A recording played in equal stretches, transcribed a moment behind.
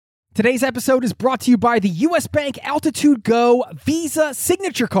Today's episode is brought to you by the U.S. Bank Altitude Go Visa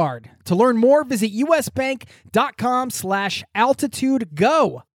Signature Card. To learn more, visit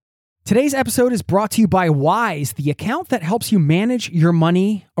usbank.com/altitudego. Today's episode is brought to you by Wise, the account that helps you manage your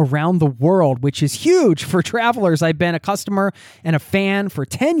money around the world, which is huge for travelers. I've been a customer and a fan for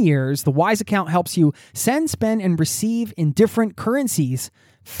 10 years. The Wise account helps you send, spend, and receive in different currencies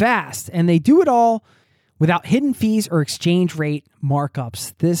fast, and they do it all without hidden fees or exchange rate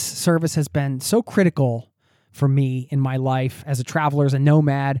markups. This service has been so critical for me in my life as a traveler, as a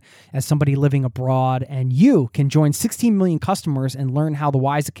nomad, as somebody living abroad. And you can join 16 million customers and learn how the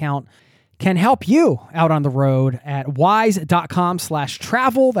Wise account can help you out on the road at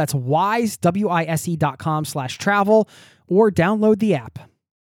wise.com/travel. That's wise, wise.com/travel, or download the app.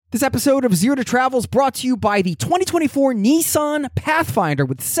 This episode of Zero to Travel is brought to you by the 2024 Nissan Pathfinder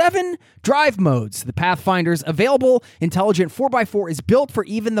with 7 drive modes. The Pathfinder's available intelligent 4x4 is built for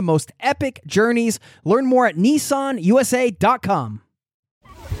even the most epic journeys. Learn more at nissanusa.com.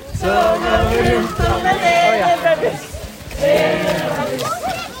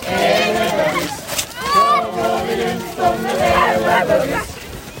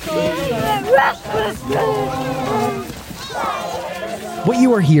 What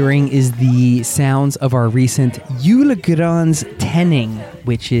you are hearing is the sounds of our recent julegrans-tenning,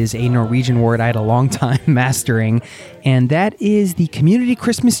 which is a Norwegian word I had a long time mastering, and that is the community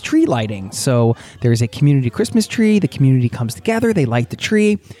Christmas tree lighting. So there's a community Christmas tree, the community comes together, they light the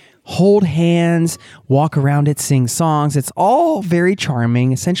tree, hold hands, walk around it, sing songs. It's all very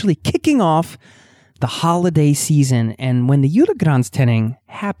charming, essentially kicking off the holiday season. And when the julegrans-tenning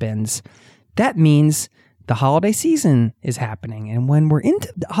happens, that means the holiday season is happening. And when we're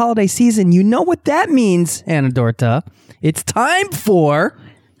into the holiday season, you know what that means, Anna Dorta. It's time for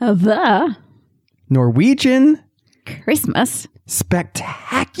the Norwegian Christmas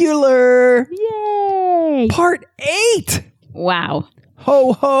Spectacular. Yay! Part 8. Wow.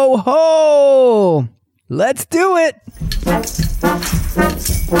 Ho, ho, ho. Let's do it.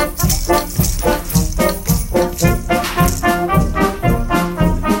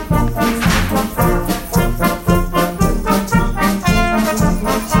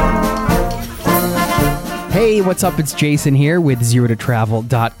 Hey, what's up? It's Jason here with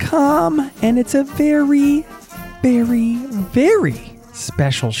ZeroToTravel.com, and it's a very, very, very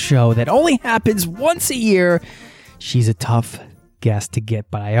special show that only happens once a year. She's a tough guest to get,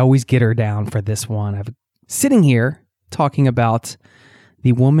 but I always get her down for this one. I'm sitting here talking about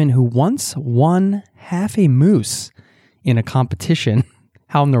the woman who once won half a moose in a competition.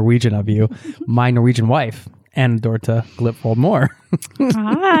 How Norwegian of you. My Norwegian wife, Anna Dorta Glipfold-Moore.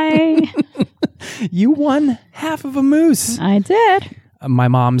 Hi. You won half of a moose. I did. My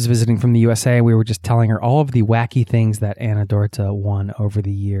mom's visiting from the USA. We were just telling her all of the wacky things that Anna Dorta won over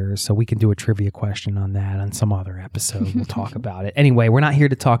the years. So we can do a trivia question on that on some other episode. We'll talk about it. Anyway, we're not here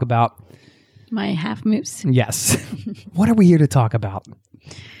to talk about My half moose. Yes. What are we here to talk about?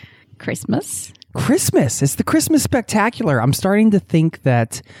 Christmas. Christmas. It's the Christmas Spectacular. I'm starting to think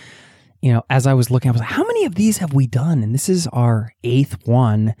that, as I was looking, I was like, how many of these have we done? And this is our 8th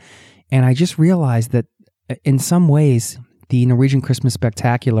one. And I just realized that in some ways, the Norwegian Christmas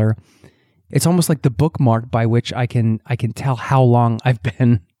Spectacular, it's almost like the bookmark by which I can tell how long I've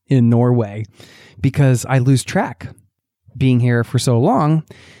been in Norway, because I lose track being here for so long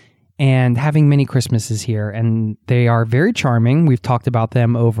and having many Christmases here. And they are very charming. We've talked about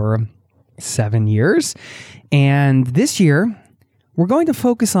them over 7 years. And this year, we're going to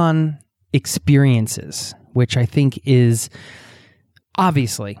focus on experiences, which I think is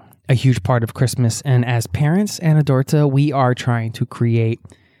obviously a huge part of Christmas. And as parents, Anna Dorta, we are trying to create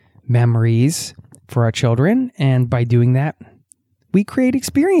memories for our children. And by doing that, we create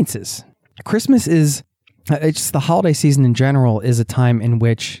experiences. Christmas is, it's just the holiday season in general is a time in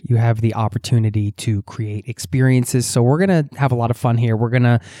which you have the opportunity to create experiences. So we're going to have a lot of fun here. We're going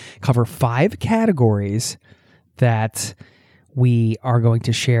to cover 5 categories that we are going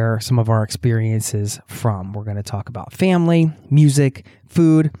to share some of our experiences from. We're going to talk about family, music,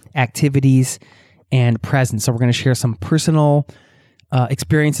 food, activities, and presents. So we're going to share some personal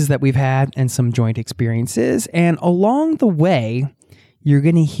experiences that we've had and some joint experiences. And along the way, you're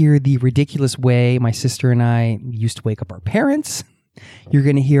going to hear the ridiculous way my sister and I used to wake up our parents. You're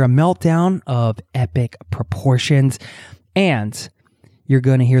going to hear a meltdown of epic proportions. And you're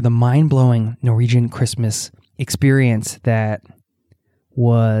going to hear the mind-blowing Norwegian Christmas experience that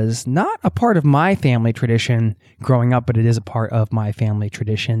was not a part of my family tradition growing up, but it is a part of my family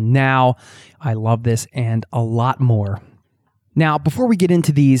tradition now. I love this and a lot more. Now, before we get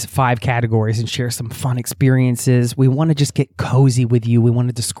into these 5 categories and share some fun experiences, we want to just get cozy with you. We want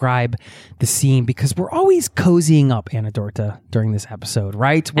to describe the scene because we're always cozying up, Anna Dorta, during this episode,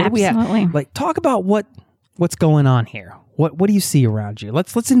 right? What Absolutely. do we have? Like, talk about what's going on here. What do you see around you?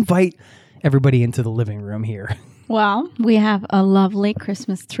 Let's invite everybody into the living room here. Well, we have a lovely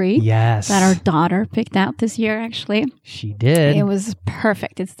Christmas tree. Yes. That our daughter picked out this year, actually. She did. It was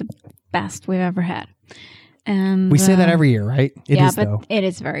perfect. It's the best we've ever had. And we say that every year, right? It is, but though. it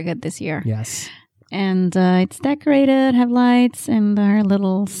is very good this year. Yes. And it's decorated, have lights, and our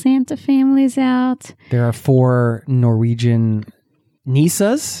little Santa family's out. There are 4 Norwegian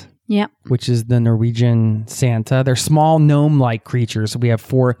Nisas. Yep. Which is the Norwegian Santa. They're small gnome-like creatures. We have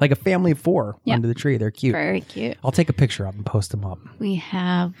 4, like a family of 4 under the tree. They're cute. Very cute. I'll take a picture of them and post them up. We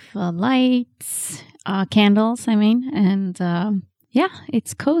have lights, candles, and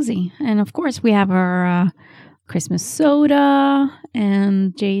it's cozy. And of course, we have our Christmas soda,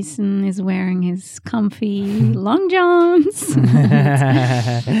 and Jason is wearing his comfy long johns.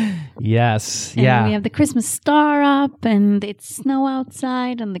 Yes. And yeah. we have the Christmas star up, and it's snow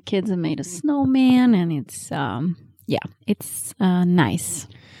outside, and the kids have made a snowman, and it's nice.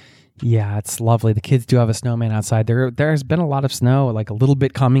 Yeah, it's lovely. The kids do have a snowman outside. There's been a lot of snow, like a little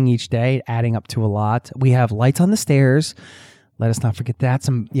bit coming each day, adding up to a lot. We have lights on the stairs. Let us not forget that.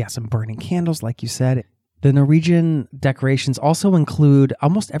 Some burning candles, like you said. The Norwegian decorations also include,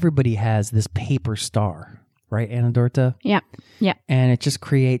 almost everybody has this paper star, right, Anna Dorta? Yeah. And it just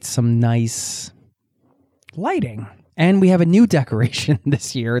creates some nice lighting. And we have a new decoration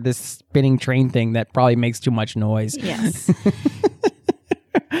this year, this spinning train thing that probably makes too much noise. Yes.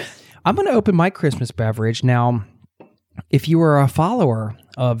 I'm going to open my Christmas beverage. Now, if you are a follower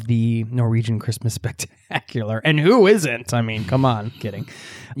of the Norwegian Christmas Spectacular, and who isn't? I mean, come on, kidding.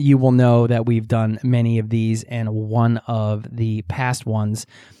 You will know that we've done many of these, and one of the past ones,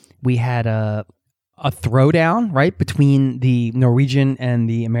 we had a throwdown, right, between the Norwegian and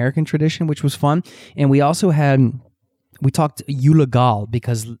the American tradition, which was fun. And we also we talked julegal,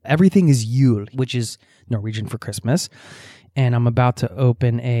 because everything is jul, which is Norwegian for Christmas. And I'm about to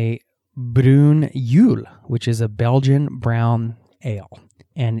open a Brun Jul, which is a Belgian brown ale,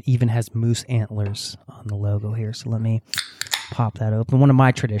 and it even has moose antlers on the logo here. So let me pop that open. One of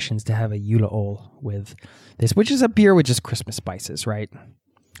my traditions to have a juleol with this, which is a beer with just Christmas spices, right?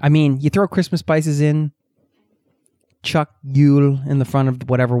 I mean, you throw Christmas spices in, chuck Jul in the front of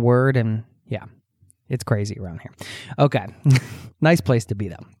whatever word, and yeah, it's crazy around here. Okay, nice place to be,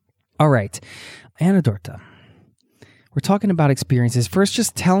 though. All right, Anna Dorta. We're talking about experiences. First,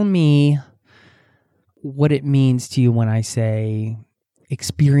 just tell me what it means to you when I say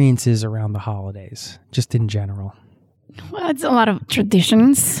experiences around the holidays, just in general. Well, it's a lot of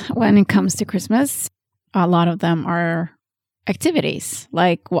traditions when it comes to Christmas. A lot of them are activities,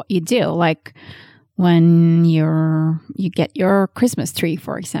 like what you do. Like when you get your Christmas tree,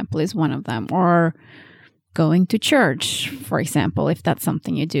 for example, is one of them. Or going to church, for example, if that's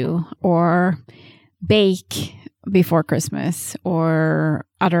something you do. Or bake before Christmas, or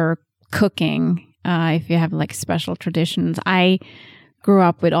other cooking, if you have like special traditions. I grew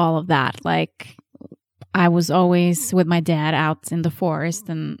up with all of that. Like I was always with my dad out in the forest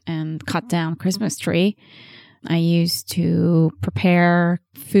and cut down Christmas tree. I used to prepare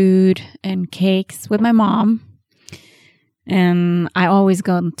food and cakes with my mom. And I always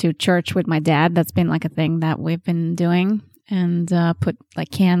go to church with my dad. That's been like a thing that we've been doing. And put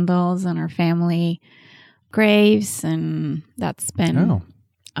like candles on our family graves, and that's been...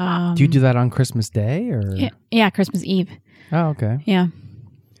 Oh. Do you do that on Christmas Day? Or Yeah, Christmas Eve. Oh, okay. Yeah.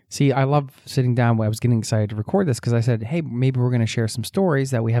 See, I love sitting down. I was getting excited to record this because I said, hey, maybe we're going to share some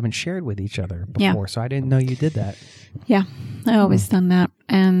stories that we haven't shared with each other before. So I didn't know you did that. Yeah, I always done that.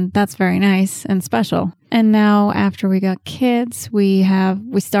 And that's very nice and special. And now after we got kids, we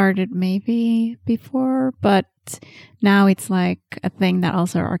started maybe before, but now it's like a thing that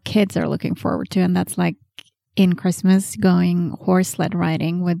also our kids are looking forward to. And that's like in Christmas, going horse sled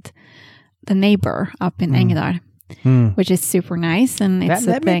riding with the neighbor up in Engedal, which is super nice. And it's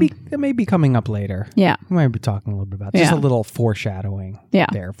that may be coming up later. Yeah. We might be talking a little bit about just a little foreshadowing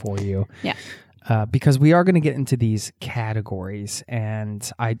there for you. Yeah. Because we are going to get into these categories. And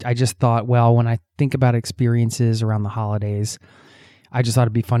I just thought, well, when I think about experiences around the holidays, I just thought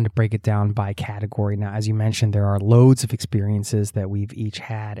it'd be fun to break it down by category. Now, as you mentioned, there are loads of experiences that we've each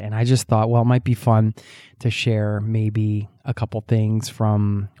had. And I just thought, well, it might be fun to share maybe a couple things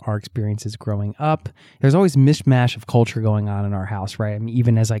from our experiences growing up. There's always mishmash of culture going on in our house, right? I mean,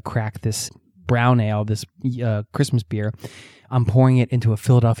 even as I crack this brown ale, this Christmas beer. I'm pouring it into a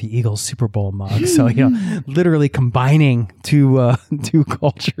Philadelphia Eagles Super Bowl mug. So, literally combining two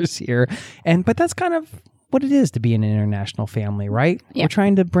cultures here. But that's kind of what it is to be an international family, right? Yeah. We're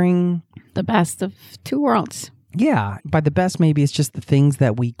trying to bring the best of two worlds. Yeah. By the best, maybe it's just the things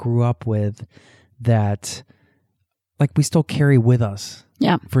that we grew up with that like we still carry with us.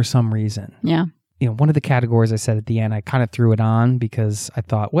 Yeah. For some reason. Yeah. One of the categories I said at the end, I kind of threw it on because I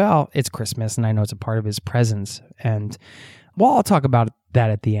thought, well, it's Christmas and I know it's a part of his presence. And I'll talk about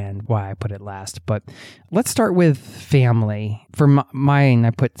that at the end, why I put it last. But let's start with family. For mine,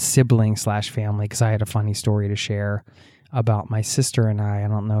 I put sibling/family because I had a funny story to share about my sister and I. I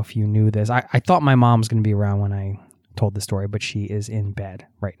don't know if you knew this. I thought my mom was going to be around when I told the story, but she is in bed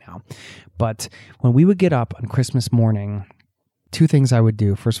right now. But when we would get up on Christmas morning, two things I would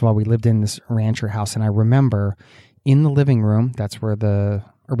do. First of all, we lived in this rancher house, and I remember in the living room, that's where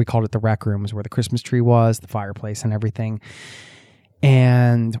we called it the rec room, is where the Christmas tree was, the fireplace and everything.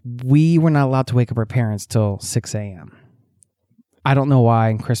 And we were not allowed to wake up our parents till 6 a.m. I don't know why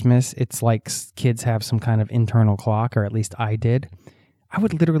in Christmas, it's like kids have some kind of internal clock, or at least I did. I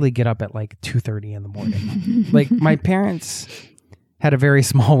would literally get up at like 2:30 in the morning. Like my parents had a very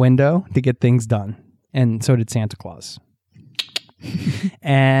small window to get things done. And so did Santa Claus.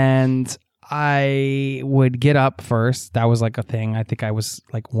 And I would get up first. That was like a thing. I think I was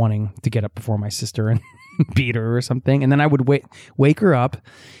like wanting to get up before my sister and beat her or something. And then I would wake her up,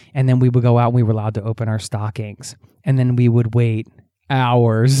 and then we would go out and we were allowed to open our stockings. And then we would wait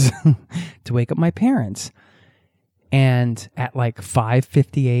hours to wake up my parents. And at like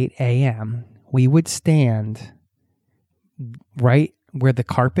 5:58 a.m., we would stand right where the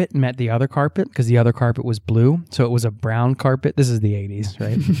carpet met the other carpet, because the other carpet was blue. So it was a brown carpet. This is the 80s,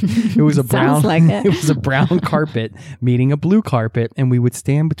 right? It was a brown like it. It was a brown carpet meeting a blue carpet, and we would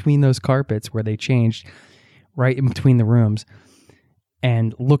stand between those carpets where they changed right in between the rooms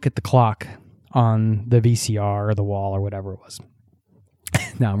and look at the clock on the VCR or the wall or whatever it was.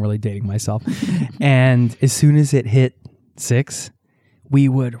 Now I'm really dating myself. And as soon as it hit 6, we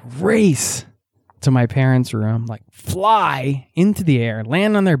would race to my parents' room, like fly into the air,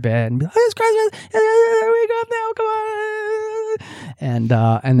 land on their bed, and be like, "It's Christmas! Wake up now! Come on!"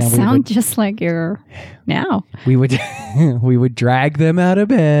 And then sound just like you're now. We would drag them out of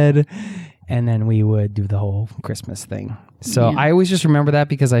bed, and then we would do the whole Christmas thing. So Yeah. I always just remember that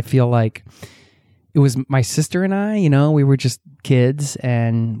because I feel like it was my sister and I. We were just kids,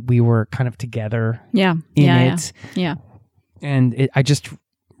 and we were kind of together. Yeah. In yeah, it. Yeah. And I just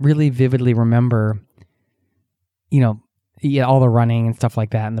really vividly remember, all the running and stuff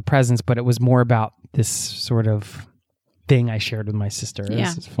like that and the presents, but it was more about this sort of thing I shared with my sister.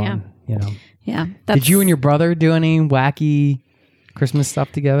 Yeah, It's fun, Yeah. Did you and your brother do any wacky Christmas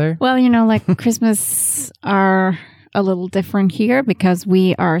stuff together? Well, like Christmas are a little different here because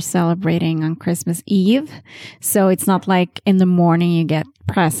we are celebrating on Christmas Eve. So it's not like in the morning you get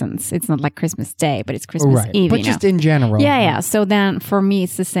presents. It's not like Christmas Day, but it's Christmas Eve. But just in general. Yeah. So then for me,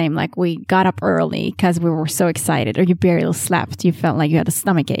 it's the same. Like we got up early because we were so excited, or you barely slept. You felt like you had a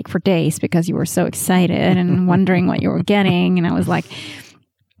stomach ache for days because you were so excited and wondering what you were getting. And I was like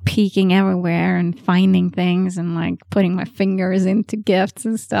peeking everywhere and finding things and like putting my fingers into gifts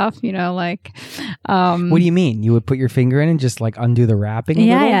and stuff, what do you mean? You would put your finger in and just like undo the wrapping a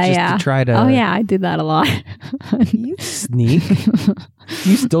little? Just to try to... Oh yeah, I did that a lot. You sneak.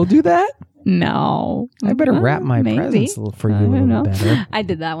 You still do that? No. I better wrap my presents for you a little better. I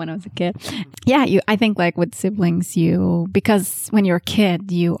did that when I was a kid. Yeah, I think like with siblings, because when you're a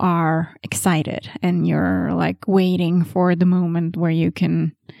kid, you are excited and you're like waiting for the moment where you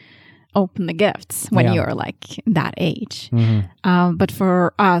can open the gifts when you're like that age. Mm-hmm. But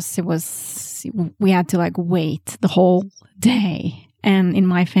for us, we had to like wait the whole day. And in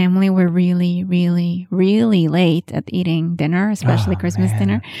my family, we're really, really, really late at eating dinner, especially Christmas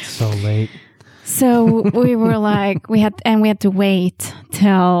dinner. So late. So we were like, we had to wait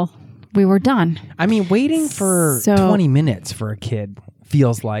till we were done. I mean, waiting for 20 minutes for a kid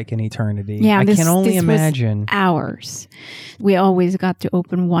feels like an eternity. Yeah, I can only imagine. Hours. We always got to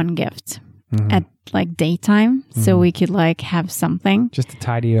open one gift at like daytime, so we could like have something just to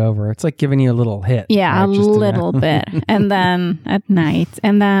tidy it over. It's like giving you a little hit. Yeah, right? a little bit. And then at night,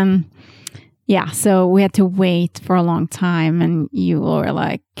 and then so we had to wait for a long time, and you were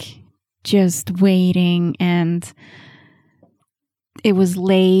like just waiting, and it was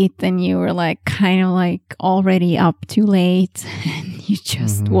late and you were like kind of like already up too late and you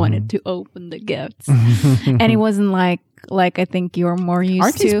just wanted to open the gifts. And it wasn't like I think you're more used to.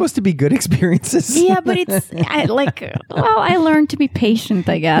 Aren't these supposed to be good experiences? Yeah, but I learned to be patient,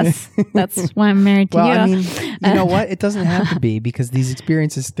 I guess. That's why I'm married to you. I mean, you know what? It doesn't have to be because these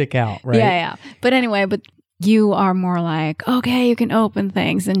experiences stick out, right? Yeah. But anyway, you are more like, okay, you can open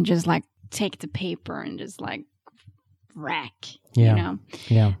things and just like take the paper and just like rack, you know?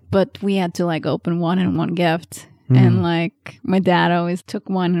 Yeah. But we had to like open one and one gift. And like my dad always took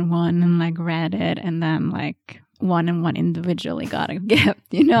one and like read it and then like one and one individually got a gift,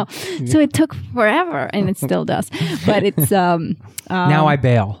 you know? So it took forever and it still does. But it's now I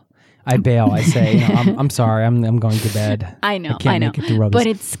bail. I say, you know, I'm sorry, I'm going to bed. I know. Make it through all but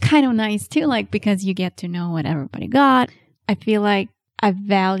this. it's kind of nice too, like because you get to know what everybody got. I feel like I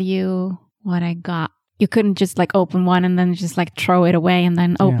value what I got. You couldn't just like open one and then just like throw it away and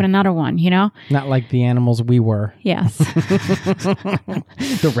then open another one, you know? Not like the animals we were. Yes.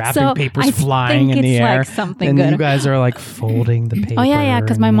 The wrapping paper's flying in the air. Like something and good. you guys are like folding the paper. Oh, yeah,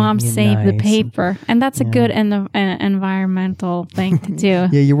 because my mom saved the nice. paper. And that's a good environmental thing to do.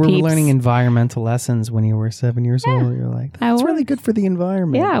 Yeah, you were learning environmental lessons when you were 7 years old. You're like, that's really good for the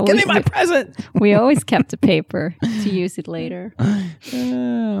environment. Yeah, Give me my present. We always kept the paper to use it later.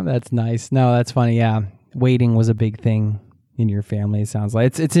 That's nice. No, that's funny. Yeah. Waiting was a big thing in your family, it sounds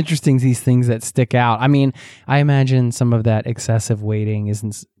like. It's interesting, these things that stick out. I mean, I imagine some of that excessive waiting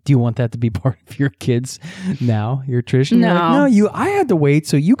isn't... Do you want that to be part of your kids now, your tradition? No. Like, I had to wait,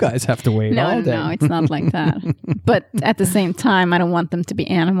 so you guys have to wait all day. No, it's not like that. But at the same time, I don't want them to be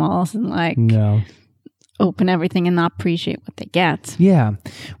animals and like open everything and not appreciate what they get. Yeah.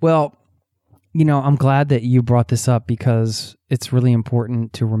 Well, you know, I'm glad that you brought this up because it's really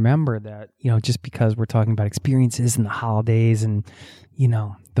important to remember that, you know, just because we're talking about experiences and the holidays and, you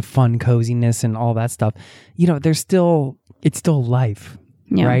know, the fun coziness and all that stuff, you know, it's still life,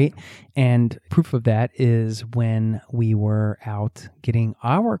 right? And proof of that is when we were out getting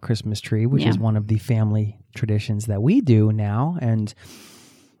our Christmas tree, which is one of the family traditions that we do now. And,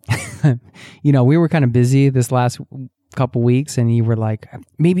 you know, we were kind of busy this last couple weeks and you were like,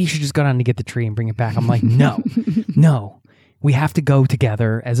 maybe you should just go down to get the tree and bring it back. I'm like, no, we have to go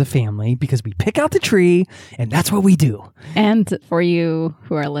together as a family because we pick out the tree and that's what we do. And for you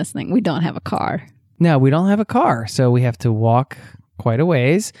who are listening, we don't have a car. No, we don't have a car. So we have to walk quite a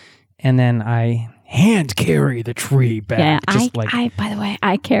ways. And then I hand carry the tree back. Yeah, by the way,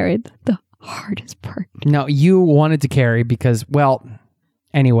 I carried the hardest part. No, you wanted to carry because, well,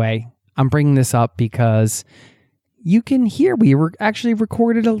 anyway, I'm bringing this up because you can hear we actually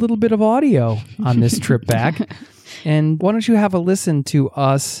recorded a little bit of audio on this trip back. And why don't you have a listen to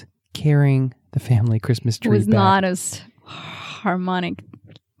us carrying the family Christmas tree back? It was not as harmonic.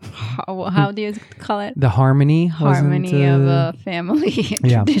 How do you call it? The harmony of a family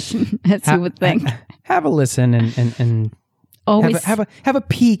tradition, as you would think. Have a listen and always have a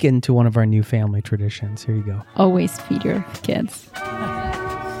peek into one of our new family traditions. Here you go. Always feed your kids.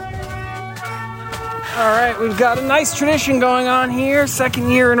 All right, we've got a nice tradition going on here. Second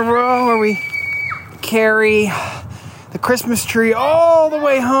year in a row where we carry the Christmas tree all the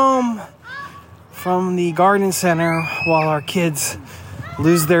way home from the garden center while our kids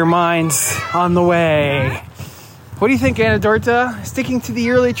lose their minds on the way. What do you think, Anna Dorta? Sticking to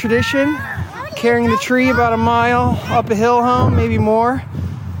the early tradition, carrying the tree about a mile up a hill home, maybe more,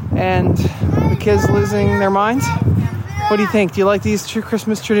 and the kids losing their minds? What do you think? Do you like these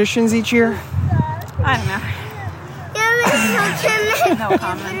Christmas traditions each year? I don't know. No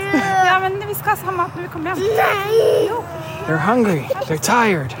comment. Ja, men vi ska ha mat när vi kommer hem. They're hungry. They're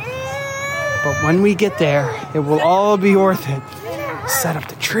tired. But when we get there, it will all be worth it. Set up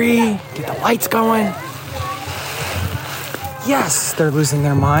the tree, get the lights going. Yes, they're losing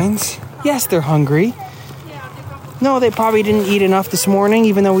their minds. Yes, they're hungry. No, they probably didn't eat enough this morning,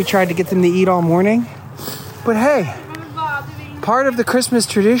 even though we tried to get them to eat all morning. But hey, part of the Christmas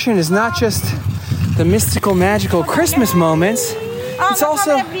tradition is not just the mystical, magical Christmas moments. It's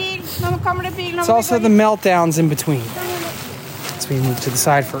also the meltdowns in between. So we move to the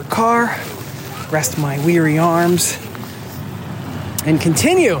side for a car, rest my weary arms, and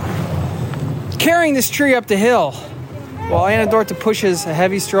continue carrying this tree up the hill while Anna Dorta pushes a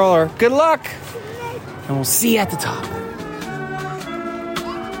heavy stroller. Good luck, and we'll see you at the top.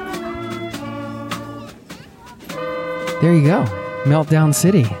 There you go, Meltdown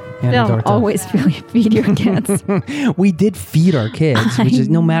City. They'll always feed your kids. We did feed our kids, which is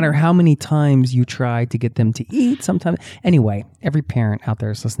no matter how many times you try to get them to eat, sometimes. Anyway, every parent out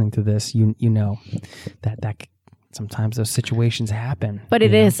there is listening to this, you know that sometimes those situations happen. But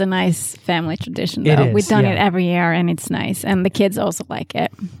it is a nice family tradition, though. It is, We've done it every year, and it's nice. And the kids also like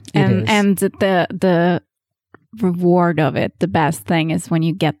it. And the reward of it, the best thing is when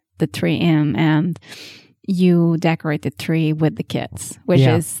you get the tree in and you decorate the tree with the kids, which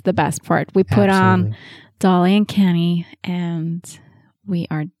is the best part. We put on Dolly and Kenny, and we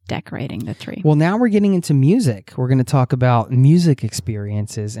are decorating the tree. Well, now we're getting into music. We're going to talk about music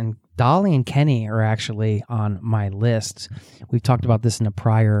experiences, and Dolly and Kenny are actually on my list. We've talked about this in a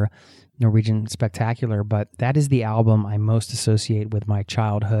prior Norwegian Spectacular, but that is the album I most associate with my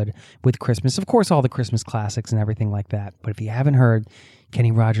childhood with Christmas. Of course, all the Christmas classics and everything like that. But if you haven't heard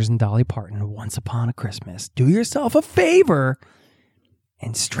Kenny Rogers and Dolly Parton, Once Upon a Christmas, do yourself a favor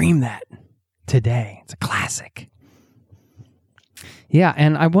and stream that today. It's a classic. Yeah,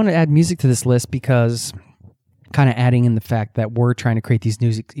 and I want to add music to this list because kind of adding in the fact that we're trying to create these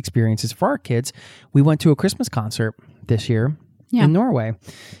music experiences for our kids. We went to a Christmas concert this year in Norway,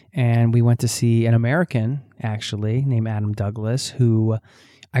 and we went to see an American, actually, named Adam Douglas, who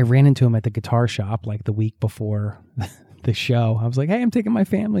I ran into him at the guitar shop like the week before the show. I was like, hey, I'm taking my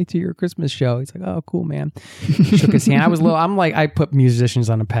family to your Christmas show. He's like, oh, cool, man. He shook his hand. I put musicians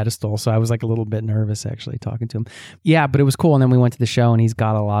on a pedestal, so I was like a little bit nervous actually talking to him. Yeah, but it was cool. And then we went to the show, and he's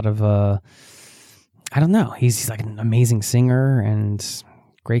got a lot of, I don't know, he's like an amazing singer and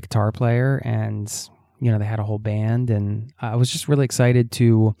great guitar player. And, they had a whole band. And I was just really excited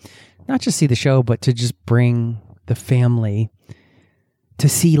to not just see the show, but to just bring the family to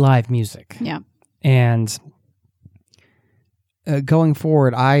see live music. Yeah. And going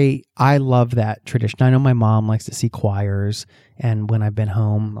forward, I love that tradition. I know my mom likes to see choirs, and when I've been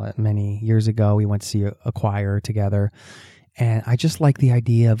home many years ago, we went to see a choir together. And I just like the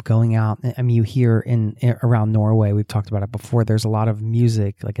idea of going out. I mean, you hear around Norway, we've talked about it before, there's a lot of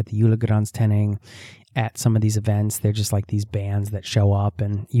music, like at the Julegranstenning, at some of these events. They're just like these bands that show up,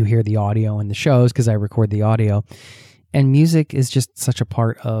 and you hear the audio in the shows because I record the audio. And music is just such a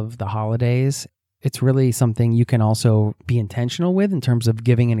part of the holidays. It's really something you can also be intentional with in terms of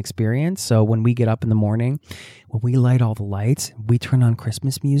giving an experience. So when we get up in the morning, when we light all the lights, we turn on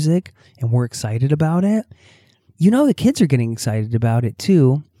Christmas music and we're excited about it. The kids are getting excited about it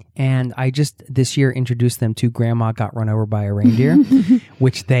too. And I just this year introduced them to Grandma Got Run Over by a Reindeer,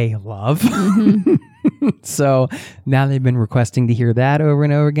 which they love. So now they've been requesting to hear that over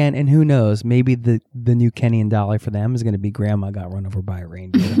and over again. And who knows, maybe the new Kenny and Dolly for them is going to be Grandma Got Run Over by a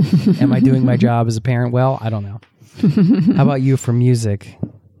Reindeer. Am I doing my job as a parent well? I don't know. How about you for music?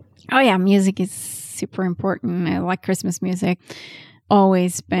 Oh, yeah. Music is super important. I like Christmas music.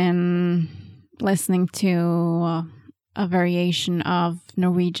 Always been listening to a variation of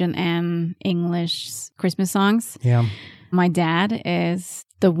Norwegian and English Christmas songs. Yeah. My dad is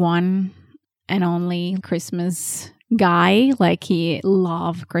the one and only Christmas guy. Like, he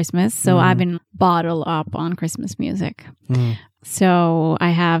loves Christmas. So I've been bottled up on Christmas music. So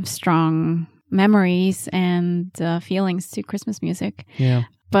I have strong memories and feelings to Christmas music. Yeah.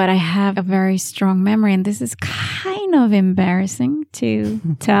 But I have a very strong memory, and this is kind of embarrassing to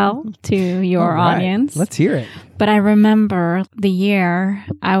tell to your audience. Let's hear it. But I remember the year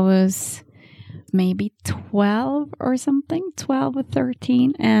I was maybe 12 or something, 12 or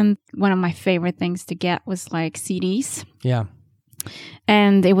 13. And one of my favorite things to get was like CDs. Yeah.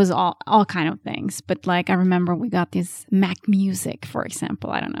 And it was all kind of things. But like, I remember we got this Mac Music, for example.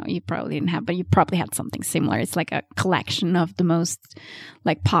 I don't know, you probably didn't have, but you probably had something similar. It's like a collection of the most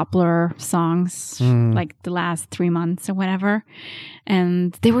like popular songs, like the last 3 months or whatever.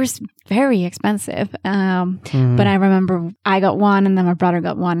 And they were very expensive. But I remember I got one, and then my brother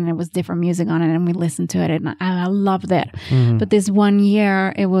got one, and it was different music on it, and we listened to it, and I loved it. But this one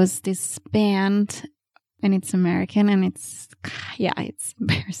year, it was this band, and it's American, and it's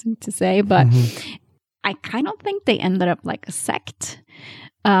embarrassing to say, but I kind of think they ended up like a sect.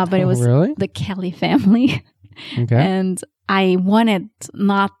 But it was the Kelly family. Okay. And I wanted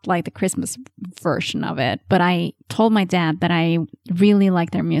not like the Christmas version of it, but I told my dad that I really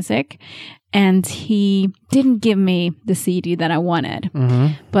like their music, and he didn't give me the CD that I wanted,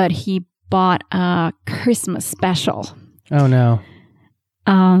 but he bought a Christmas special. Oh no.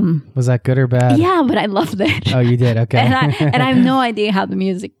 Was that good or bad? Yeah, but I loved it. Oh, you did? Okay. and I have no idea how the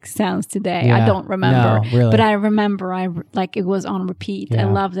music sounds today. Yeah. I don't remember. No, really. But I remember it was on repeat. Yeah.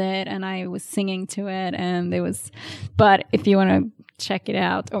 I loved it, and I was singing to it, and it was. But if you want to check it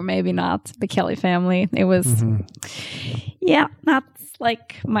out, or maybe not. The Kelly Family. It was, not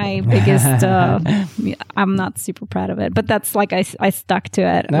like my biggest. I'm not super proud of it, but that's like I stuck to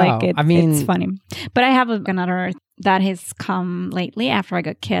it. No, like it's funny. But I have another that has come lately after I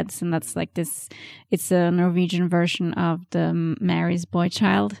got kids, and that's like this. It's a Norwegian version of the Mary's Boy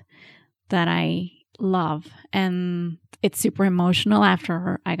Child that I love, and it's super emotional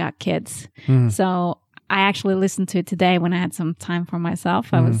after I got kids. So I actually listened to it today when I had some time for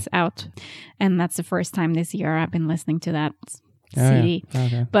myself. I was out, and that's the first time this year I've been listening to that CD. Yeah.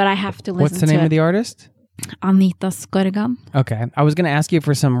 Okay. But I have to listen to What's the name of the artist? Anita Skorgan. Okay. I was going to ask you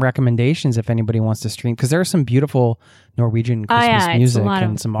for some recommendations if anybody wants to stream, because there are some beautiful Norwegian Christmas music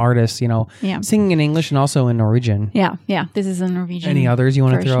and some artists, singing in English and also in Norwegian. Yeah. This is a Norwegian. Any others you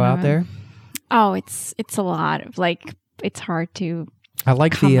want to throw out there? Oh, it's a lot of it's hard to. I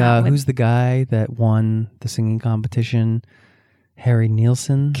like who's the guy that won the singing competition? Harry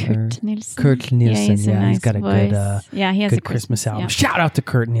Nielsen? Kurt Nielsen. Kurt Nielsen. He's got a voice. good, he has a Christmas album. Yeah. Shout out to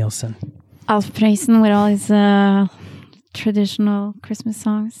Kurt Nielsen. Alf Preussen with all his traditional Christmas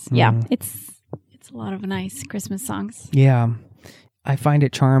songs. Yeah, it's a lot of nice Christmas songs. Yeah. I find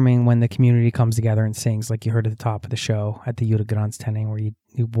it charming when the community comes together and sings, like you heard at the top of the show at the Julegranstenning, where you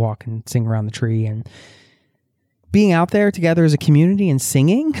walk and sing around the tree. And being out there together as a community and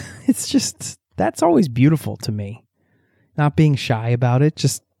singing, that's always beautiful to me. Not being shy about it,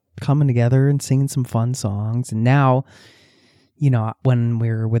 just coming together and singing some fun songs. And now, when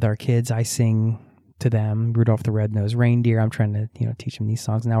we're with our kids, I sing to them Rudolph the Red-Nosed Reindeer. I'm trying to, teach them these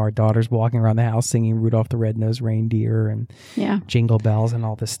songs. Now our daughter's walking around the house singing Rudolph the Red-Nosed Reindeer and Jingle Bells and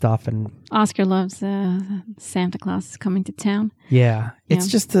all this stuff. And Oscar loves Santa Claus is Coming to Town. Yeah. It's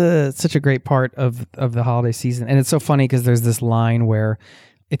just such a great part of the holiday season. And it's so funny because there's this line where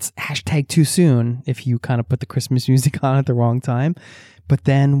it's #too soon if you kind of put the Christmas music on at the wrong time. But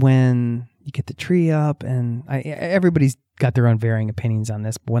then when you get the tree up, and everybody's got their own varying opinions on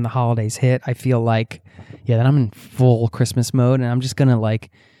this, but when the holidays hit, I feel like, then I'm in full Christmas mode, and I'm just going to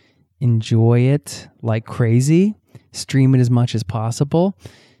enjoy it like crazy, stream it as much as possible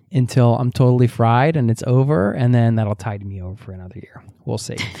until I'm totally fried and it's over, and then that'll tide me over for another year. We'll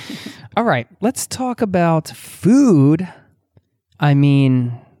see. All right, let's talk about food. I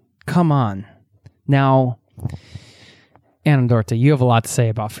mean, come on. Now, Anna Dorte, you have a lot to say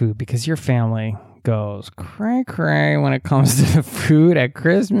about food because your family goes cray-cray when it comes to food at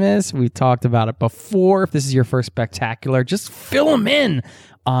Christmas. We've talked about it before. If this is your first spectacular, just fill them in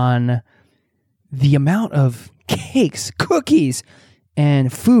on the amount of cakes, cookies,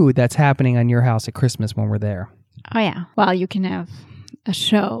 and food that's happening on your house at Christmas when we're there. Oh, yeah. Well, you can have a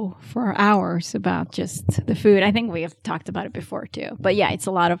show for hours about just the food. I think we have talked about it before, too. But yeah, it's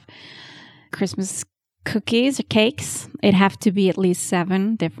a lot of Christmas cookies or cakes. It have to be at least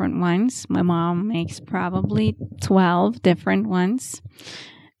 7 different ones. My mom makes probably 12 different ones,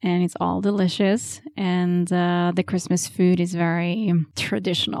 and it's all delicious. And the Christmas food is very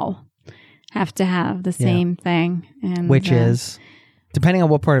traditional. Have to have the same thing. And which is, depending on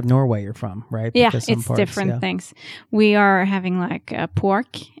what part of Norway you're from, right? Yeah, it's different things. We are having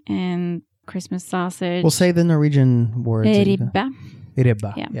pork and Christmas sausage. We'll say the Norwegian words. Ribbe.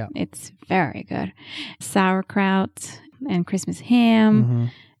 Ribbe. Yeah, it's very good. Sauerkraut and Christmas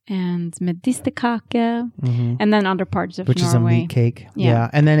ham and medisterkake, and then other parts of which Norway. Is a meat cake. Yeah,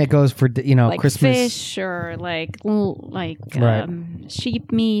 and then it goes for Christmas fish or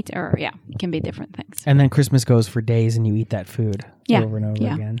sheep meat, or it can be different things. And then Christmas goes for days, and you eat that food over and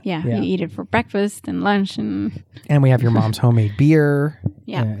over again. Yeah, you eat it for breakfast and lunch, and we have your mom's homemade beer.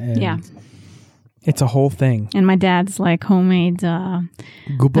 Yeah. It's a whole thing. And my dad's homemade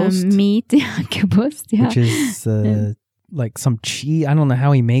Gubost? Meat. Gubost, yeah. Which is some cheese. I don't know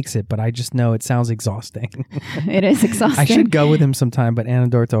how he makes it, but I just know it sounds exhausting. It is exhausting. I should go with him sometime, but Anna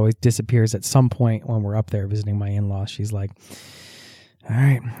Dorte always disappears at some point when we're up there visiting my in-laws. She's like, all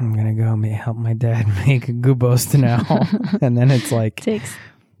right, I'm going to go help my dad make a Gubost now. And then it's takes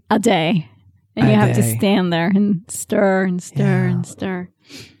a day. And you have to stand there and stir and stir and stir.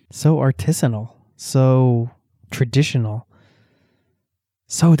 So artisanal. So traditional,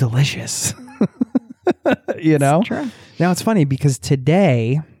 so delicious, It's true. Now it's funny because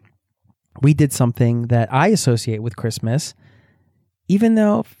today we did something that I associate with Christmas, even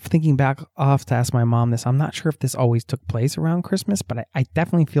though thinking back, I'll have to ask my mom this. I'm not sure if this always took place around Christmas, but I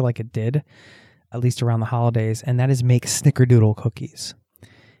definitely feel like it did, at least around the holidays. And that is make snickerdoodle cookies.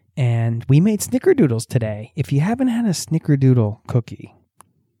 And we made snickerdoodles today. If you haven't had a snickerdoodle cookie,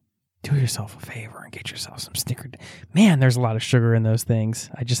 do yourself a favor and get yourself some snickerdoodle. Man, there's a lot of sugar in those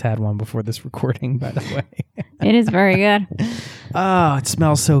things. I just had one before this recording, by the way. It is very good. Oh, it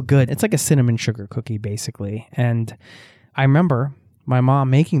smells so good. It's like a cinnamon sugar cookie, basically. And I remember my mom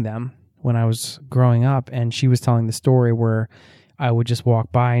making them when I was growing up, and she was telling the story where I would just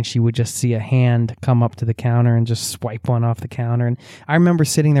walk by and she would just see a hand come up to the counter and just swipe one off the counter. And I remember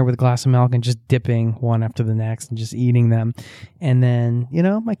sitting there with a glass of milk and just dipping one after the next and just eating them. And then,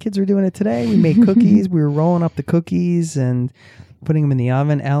 my kids are doing it today. We made cookies. We were rolling up the cookies and putting them in the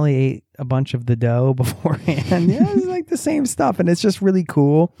oven. Ellie ate a bunch of the dough beforehand. It's like the same stuff. And it's just really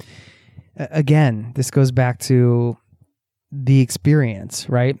cool. Again, this goes back to the experience,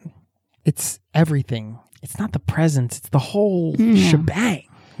 right? It's everything. It's not the presents. It's the whole shebang,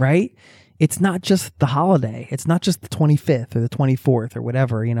 right? It's not just the holiday. It's not just the 25th or the 24th or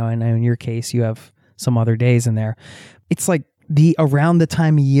whatever, and in your case, you have some other days in there. It's like the around the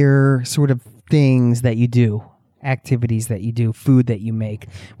time of year sort of things that you do, activities that you do, food that you make.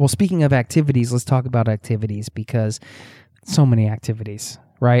 Well, speaking of activities, let's talk about activities because so many activities,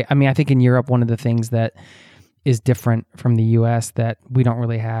 right? I mean, I think in Europe, one of the things that is different from the U.S. that we don't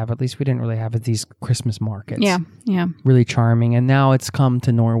really have, at least we didn't really have, is these Christmas markets. Yeah. Really charming. And now it's come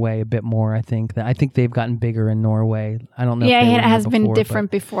to Norway a bit more, I think. I think they've gotten bigger in Norway. I don't know if they were it has here been before,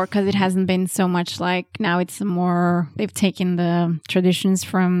 different before because it hasn't been so much like now it's more, they've taken the traditions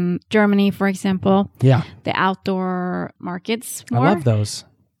from Germany, for example. Yeah. The outdoor markets more. I love those.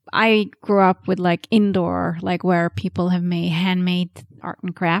 I grew up with like indoor, like where people have made handmade art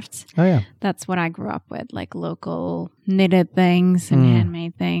and crafts. Oh, yeah. That's what I grew up with, like local knitted things and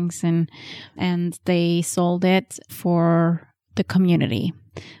handmade things. And they sold it for the community.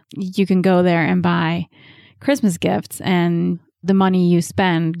 You can go there and buy Christmas gifts and the money you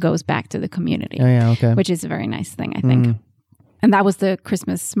spend goes back to the community. Oh, yeah, okay. Which is a very nice thing, I think. And that was the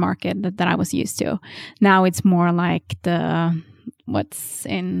Christmas market that I was used to. Now it's more like what's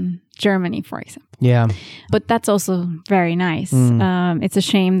in Germany, for example. Yeah. But that's also very nice. It's a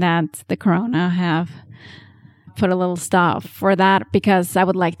shame that the corona have put a little stop for that because I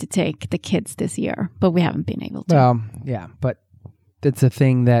would like to take the kids this year, but we haven't been able to. Well, yeah, but it's a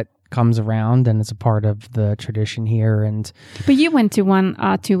thing that comes around and it's a part of the tradition here. But you went to one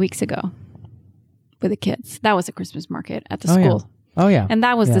 2 weeks ago with the kids. That was a Christmas market at the school. Oh, yeah. And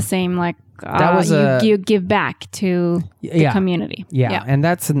that was the same, like, that was you give back to the community. Yeah. And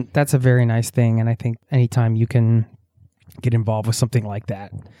that's a very nice thing. And I think anytime you can get involved with something like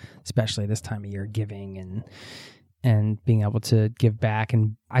that, especially this time of year, giving and being able to give back.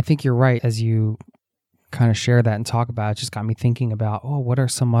 And I think you're right. As you kind of share that and talk about it, just got me thinking about, what are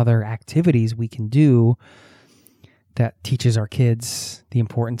some other activities we can do that teaches our kids the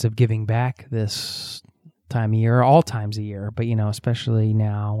importance of giving back this time of year, all times of year, but especially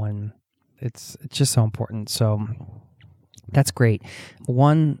now when it's just so important. So that's great.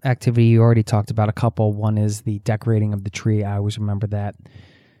 One activity you already talked about a couple. One is the decorating of the tree. I always remember that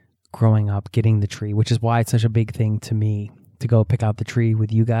growing up, getting the tree, which is why it's such a big thing to me to go pick out the tree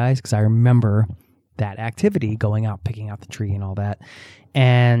with you guys, because I remember that activity, going out, picking out the tree and all that.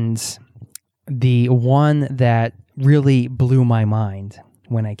 And the one that really blew my mind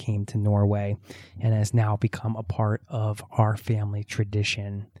when I came to Norway and has now become a part of our family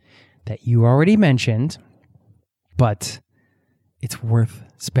tradition that you already mentioned, but it's worth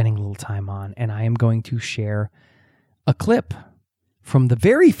spending a little time on. And I am going to share a clip from the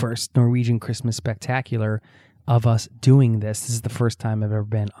very first Norwegian Christmas Spectacular of us doing this. This is the first time I've ever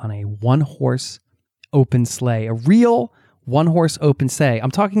been on a one-horse open sleigh, a real one-horse open sleigh. I'm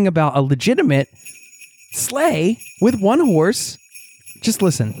talking about a legitimate sleigh with one horse. Just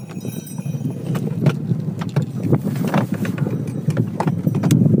listen.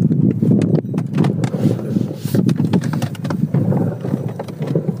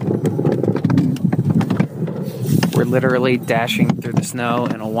 We're literally dashing through the snow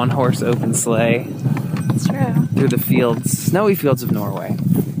in a one-horse open sleigh. It's true. Through the fields, snowy fields of Norway.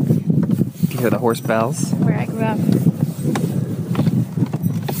 You can hear the horse bells. Where I grew up.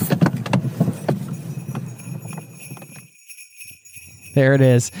 There it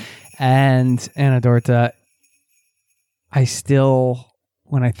is. And Anna Dorta, I still,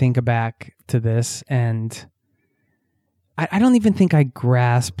 when I think back to this, and I don't even think I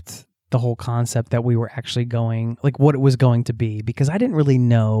grasped the whole concept that we were actually going, like what it was going to be, because I didn't really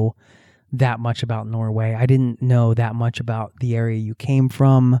know that much about Norway. I didn't know that much about the area you came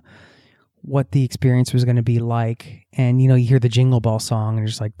from, what the experience was going to be like. And, you hear the Jingle Bell song and you're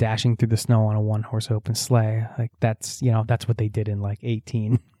just like dashing through the snow on a one-horse open sleigh. Like that's what they did in like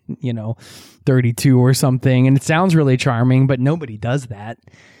 1832 or something. And it sounds really charming, but nobody does that.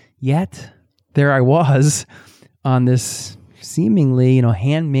 Yet there I was on this seemingly,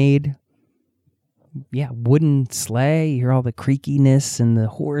 handmade wooden sleigh. You hear all the creakiness and the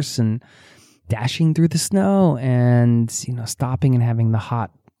horse and dashing through the snow and, stopping and having the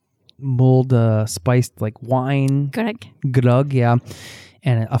hot mulled spiced like wine. Glögg, yeah.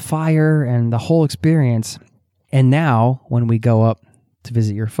 And a fire and the whole experience. And now when we go up to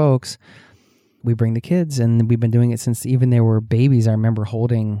visit your folks, we bring the kids, and we've been doing it since even they were babies. I remember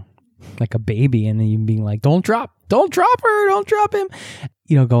holding like a baby and then you being like, don't drop her, don't drop him.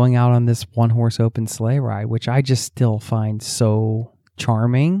 Going out on this one horse open sleigh ride, which I just still find so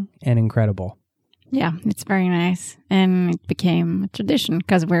charming and incredible. Yeah, it's very nice. And it became a tradition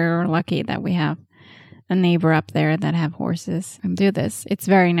because we're lucky that we have a neighbor up there that have horses and do this. It's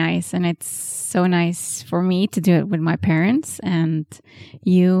very nice. And it's so nice for me to do it with my parents, and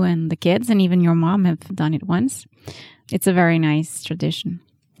you and the kids, and even your mom have done it once. It's a very nice tradition.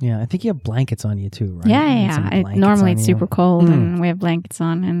 Yeah, I think you have blankets on you too, right? Yeah. Normally it's super cold and we have blankets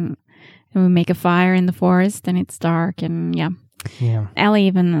on, and we make a fire in the forest and it's dark, and yeah. Ellie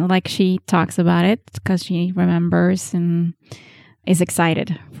even, she talks about it because she remembers and is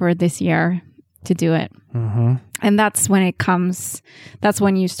excited for this year to do it. Mm-hmm. And that's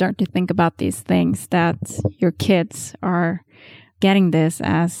when you start to think about these things, that your kids are getting this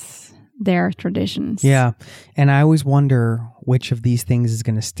as their traditions. Yeah. And I always wonder which of these things is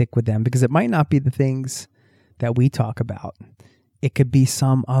going to stick with them, because it might not be the things that we talk about. It could be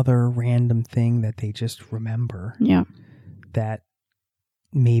some other random thing that they just remember. Yeah. That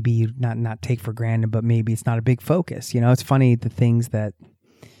maybe you not take for granted, but maybe it's not a big focus. It's funny, the things that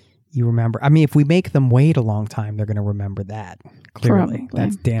you remember. I mean, if we make them wait a long time, they're going to remember that. Clearly. Probably.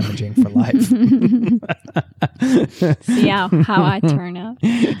 That's damaging for life. See how I turn out.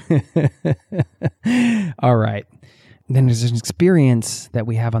 All right. Then there's an experience that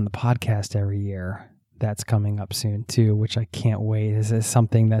we have on the podcast every year that's coming up soon too, which I can't wait. This is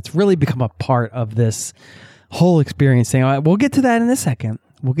something that's really become a part of this whole experience thing. We'll get to that in a second.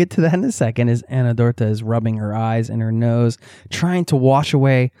 As Anna Dorta is rubbing her eyes and her nose, trying to wash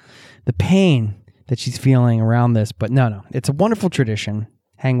away the pain that she's feeling around this. But no, it's a wonderful tradition.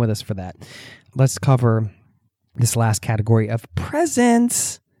 Hang with us for that. Let's cover this last category of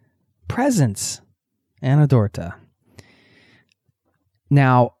presents. Anna Dorta.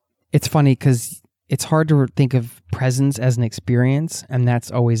 Now, it's funny because it's hard to think of presents as an experience, and that's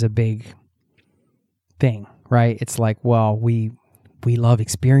always a big thing, right? It's like, well, we love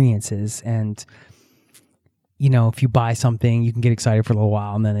experiences, and if you buy something, you can get excited for a little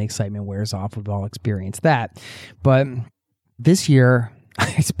while, and then the excitement wears off. We've all experienced that. But this year,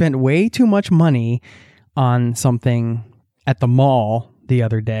 I spent way too much money on something at the mall the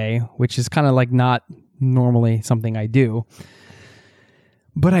other day, which is kind of like not normally something I do.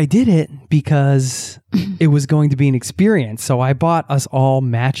 But I did it because it was going to be an experience. So I bought us all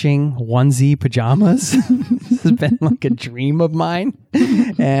matching onesie pajamas. This has been like a dream of mine.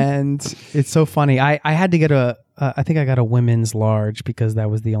 And it's so funny. I had to get I think I got a women's large because that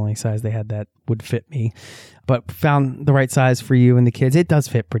was the only size they had that would fit me. But found the right size for you and the kids. It does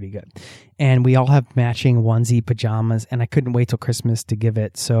fit pretty good. And we all have matching onesie pajamas. And I couldn't wait till Christmas to give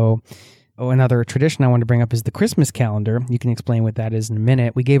it. So another tradition I want to bring up is the Christmas calendar. You can explain what that is in a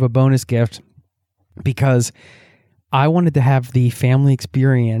minute. We gave a bonus gift because I wanted to have the family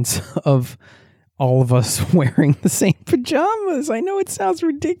experience of all of us wearing the same pajamas. I know it sounds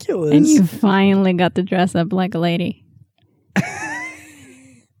ridiculous. And you finally got to dress up like a lady.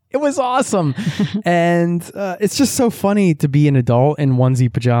 It was awesome. And it's just so funny to be an adult in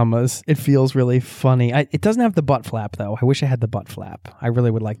onesie pajamas. It feels really funny. It doesn't have the butt flap, though. I wish I had the butt flap. I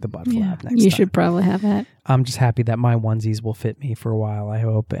really would like the butt flap next time. You should probably have that. I'm just happy that my onesies will fit me for a while, I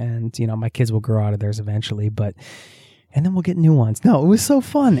hope. And, my kids will grow out of theirs eventually. And then we'll get new ones. No, it was so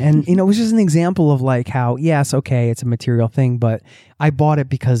fun. And, it was just an example of like how, yes, okay, it's a material thing, but I bought it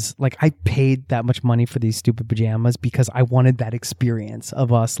because like I paid that much money for these stupid pajamas because I wanted that experience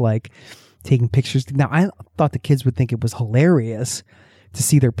of us like taking pictures. Now, I thought the kids would think it was hilarious to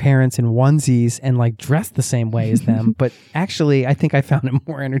see their parents in onesies and like dressed the same way as them. But actually, I think I found it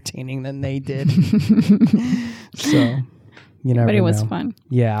more entertaining than they did. So, but it was fun.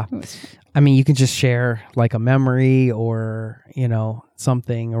 Yeah. It was fun. I mean, you can just share like a memory or,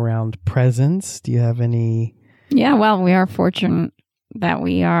 something around presents. Do you have any? Yeah, well, we are fortunate that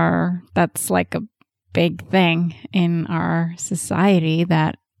that's like a big thing in our society,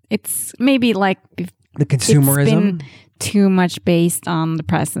 that it's maybe like the consumerism. It's been too much based on the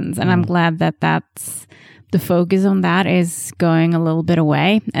presents. And I'm glad that that's the focus on that is going a little bit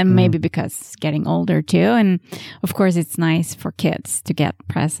away, and maybe because getting older too. And of course, it's nice for kids to get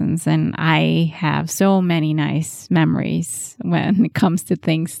presents. And I have so many nice memories when it comes to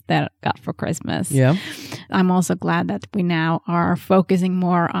things that I got for Christmas. Yeah. I'm also glad that we now are focusing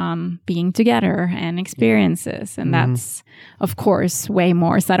more on being together and experiences. And that's, of course, way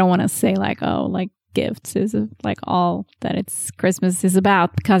more. So I don't want to say like, oh, like gifts is like all that it's Christmas is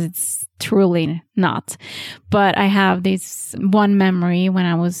about, because it's truly not. But I have this one memory when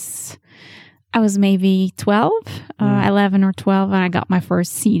I was maybe 12, 11 or 12, and I got my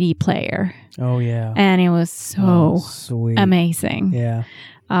first CD player. Oh yeah. And it was so sweet. amazing. Yeah.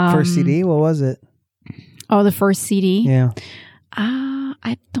 First CD, what was it? Oh, the first CD? Yeah.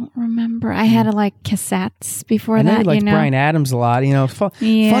 I don't remember. I had like cassettes before I know that. you liked Bryan Adams a lot. You know, fun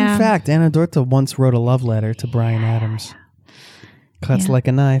fact: Anna Dortha once wrote a love letter to Bryan Adams. Cuts like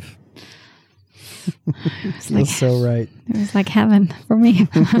a knife. Feels so right. It was like heaven for me.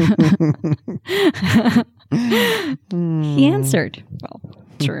 He answered. Well,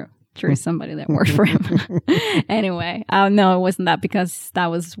 true. Somebody that worked for him. Anyway, no, it wasn't that, because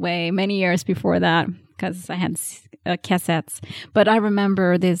that was many years before that, because I had cassettes. But I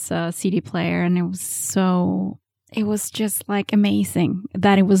remember this CD player, and it was just like amazing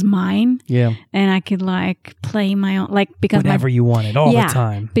that it was mine. Yeah. And I could like play my own, like, because whatever you wanted all the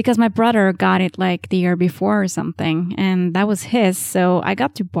time. Because my brother got it like the year before or something, and that was his. So I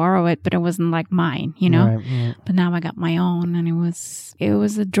got to borrow it, but it wasn't like mine, you know? Right. But now I got my own, and it was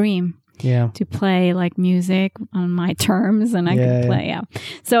a dream. Yeah. To play like music on my terms, and I could play. Yeah.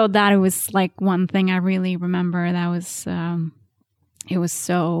 So that was like one thing I really remember. That was, it was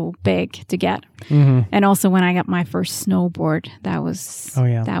so big to get. Mm-hmm. And also when I got my first snowboard, that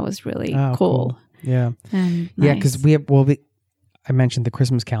was really cool. Yeah. And nice. Yeah. Cause I mentioned the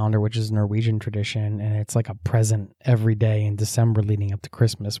Christmas calendar, which is a Norwegian tradition, and it's like a present every day in December leading up to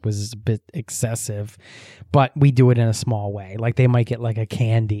Christmas, was a bit excessive, but we do it in a small way. Like they might get like a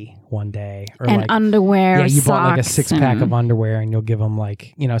candy one day, or and like underwear. Yeah, you bought like a 6-pack of underwear, and you'll give them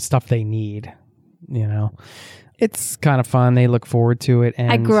like, you know, stuff they need, you know. It's kind of fun. They look forward to it.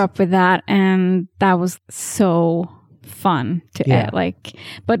 And I grew up with that, and that was so fun to like.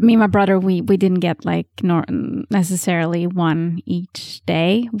 But me and my brother, we didn't get like necessarily one each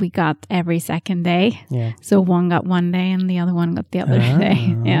day. We got every second day. Yeah. So one got one day, and the other one got the other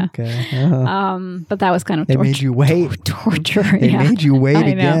day. Yeah. Okay. But that was kind of they made you wait. Torture. They made you wait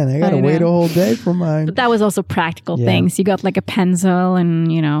again. I gotta wait a whole day for mine. But that was also practical things. You got like a pencil,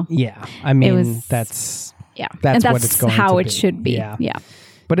 and you know. Yeah. I mean, that's. Yeah, that's and what it's going how to it be. should be. Yeah.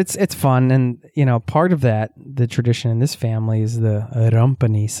 But it's fun, and you know, part of that, the tradition in this family is the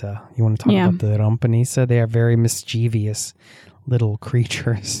rumpanisa. You want to talk about the rumpanisa? They are very mischievous little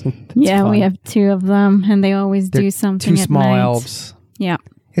creatures. Yeah, fun. We have 2 of them, and they always do something. 2 small elves. Yeah.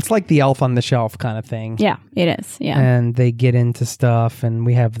 It's like the elf on the shelf kind of thing. Yeah, it is. Yeah. And they get into stuff, and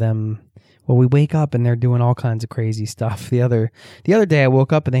we have them. Well, we wake up and they're doing all kinds of crazy stuff. The other day I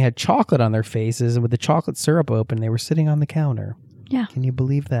woke up and they had chocolate on their faces, and with the chocolate syrup open, they were sitting on the counter. Yeah. Can you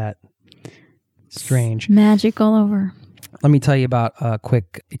believe that? Strange. Magic all over. Let me tell you about a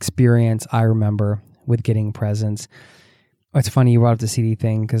quick experience I remember with getting presents. It's funny you brought up the CD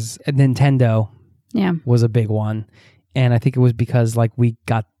thing, because Nintendo was a big one. And I think it was because like we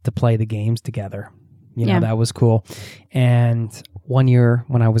got to play the games together. You know, that was cool. And one year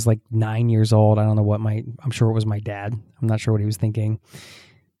when I was like 9 years old, I don't know I'm sure it was my dad. I'm not sure what he was thinking.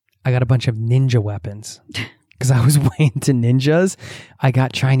 I got a bunch of ninja weapons because I was way into ninjas. I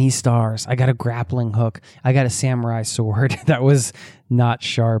got Chinese stars. I got a grappling hook. I got a samurai sword that was not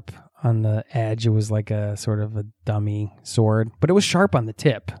sharp on the edge. It was like a sort of a dummy sword, but it was sharp on the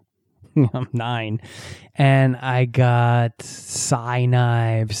tip. I'm 9. And I got sai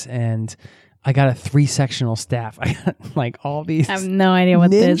knives, and I got a 3-sectional staff. I got like all these I have no idea what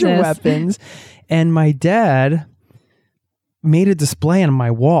this is. Ninja weapons. And my dad made a display on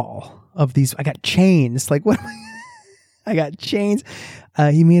my wall of these. I got chains. Like what? I got chains.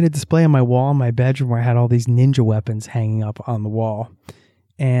 He made a display on my wall in my bedroom where I had all these ninja weapons hanging up on the wall.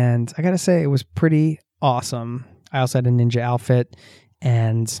 And I got to say, it was pretty awesome. I also had a ninja outfit,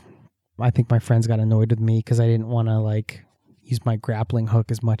 and I think my friends got annoyed with me because I didn't want to like use my grappling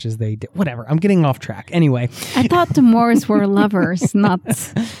hook as much as they did. Whatever. I'm getting off track. Anyway. I thought the Moors were lovers, not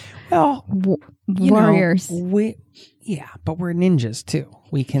warriors. But we're ninjas too.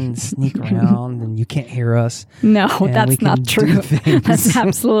 We can sneak around and you can't hear us. No, that's not true. That's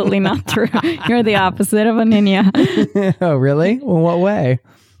absolutely not true. You're the opposite of a ninja. Oh, really? Well, what way?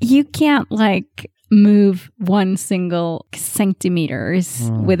 You can't like move 1 single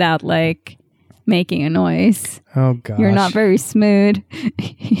centimeters without like making a noise. Oh, gosh. You're not very smooth.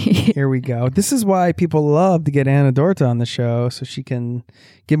 Here we go. This is why people love to get Anna Dorta on the show, so she can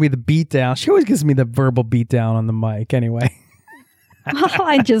give me the beat down. She always gives me the verbal beat down on the mic anyway. Well,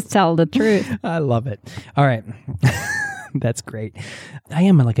 I just tell the truth. I love it. All right. That's great. I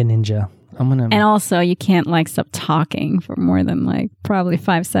am like a ninja. And also, you can't like stop talking for more than like probably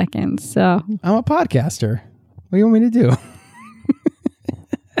 5 seconds. So I'm a podcaster. What do you want me to do?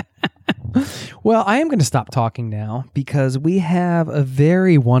 Well, I am going to stop talking now because we have a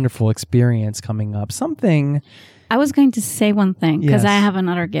very wonderful experience coming up. Something. I was going to say one thing because Yes. I have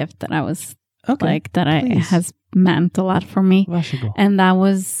another gift that I was Okay, please. has meant a lot for me. Varsågod. And that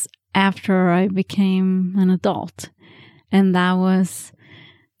was after I became an adult. And that was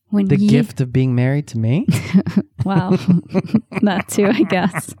when The gift of being married to me? Well, that too, I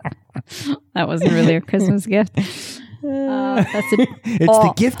guess. That wasn't really a Christmas gift. That's It's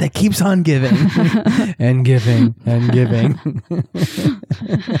the gift that keeps on giving and giving and giving.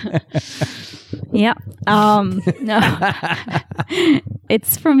 Yeah. No.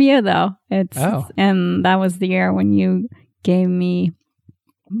 It's from you though. And that was the year when you gave me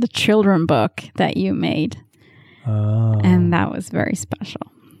the children book that you made. Oh. And that was very special.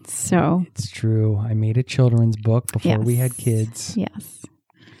 So It's true. I made a children's book before we had kids. Yes.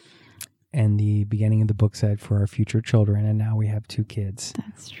 And the beginning of the book said for our future children, and now we have 2 kids.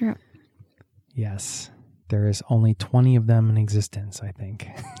 That's true. Yes. There is only 20 of them in existence, I think.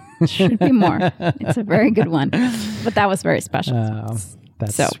 Should be more. It's a very good one. But that was very special.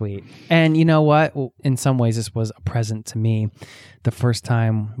 That's sweet. And you know what? Well, in some ways, this was a present to me. The first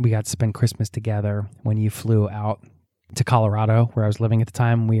time we got to spend Christmas together when you flew out to Colorado, where I was living at the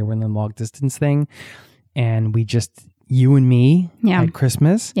time, we were in the long distance thing. And we just, you and me had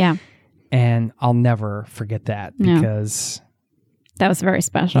Christmas. Yeah. And I'll never forget that because that was very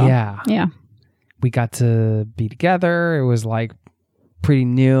special. Yeah. Yeah. We got to be together. It was like pretty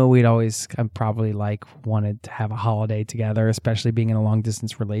new. We'd always probably like wanted to have a holiday together, especially being in a long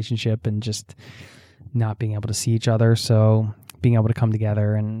distance relationship and just not being able to see each other. So being able to come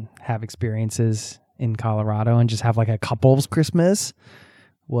together and have experiences in Colorado and just have like a couple's Christmas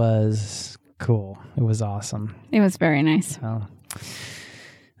was cool. It was awesome. It was very nice. So,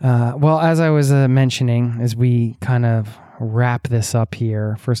 well, as I was mentioning, as we kind of wrap this up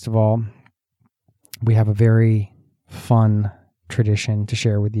here, first of all, we have a very fun tradition to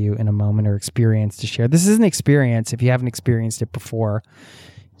share with you in a moment, or experience to share. This is an experience. If you haven't experienced it before,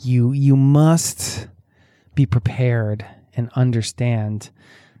 you must be prepared and understand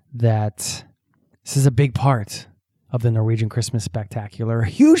that this is a big part of the Norwegian Christmas Spectacular, a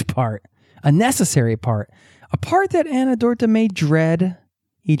huge part, a necessary part, a part that Anna Dorta may dread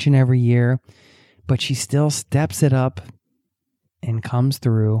each and every year, but she still steps it up and comes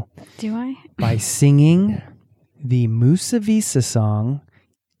through. Do I? By singing the Musa Visa song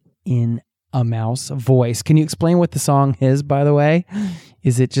in a mouse voice. Can you explain what the song is, by the way?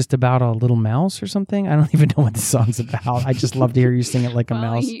 Is it just about a little mouse or something? I don't even know what the song's about. I just love to hear you sing it like a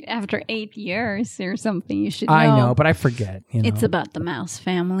mouse. After 8 years or something, you should know. I know, but I forget. It's about the mouse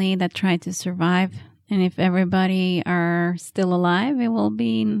family that tried to survive. And if everybody are still alive, it will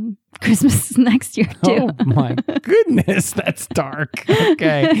be Christmas next year too. Oh my goodness, that's dark.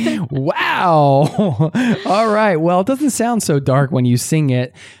 Okay. Wow. All right. Well, it doesn't sound so dark when you sing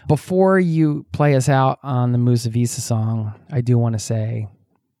it. Before you play us out on the Musa Visa song, I do want to say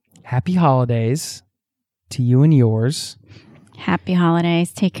happy holidays to you and yours. Happy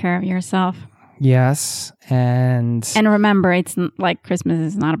holidays. Take care of yourself. Yes. And remember, it's like Christmas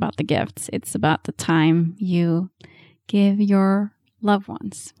is not about the gifts. It's about the time you give your loved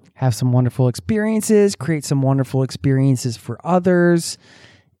ones. Have some wonderful experiences, create some wonderful experiences for others,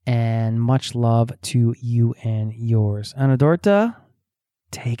 and much love to you and yours. Anna Dorta,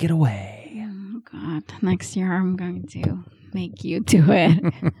 take it away. Oh, God. Next year, I'm going to make you do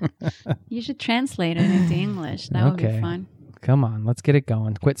it. You should translate it into English. That would be fun. Come on, let's get it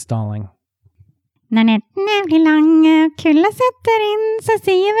going. Quit stalling. När nätterna blir långa och kulda sätter in så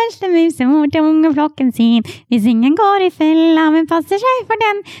säger värstemor till ungeflocken sin. Hvis ingen går i fälla men passar sig för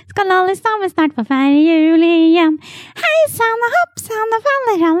den ska allesammans snart få färre jul igen. Hejsan och hoppsan och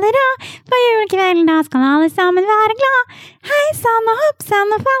faller alla då. På julkvällen då ska allesammans vara glad. Hejsan och hoppsan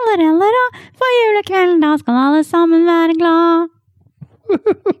och faller alla då. På julkvällen då ska allesammans vara glad.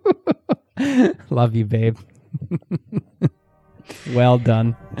 Love you, babe. Well done.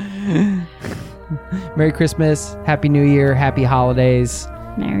 Merry Christmas, Happy New Year, Happy Holidays.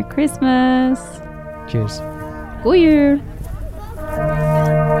 Merry Christmas. Cheers. God jul.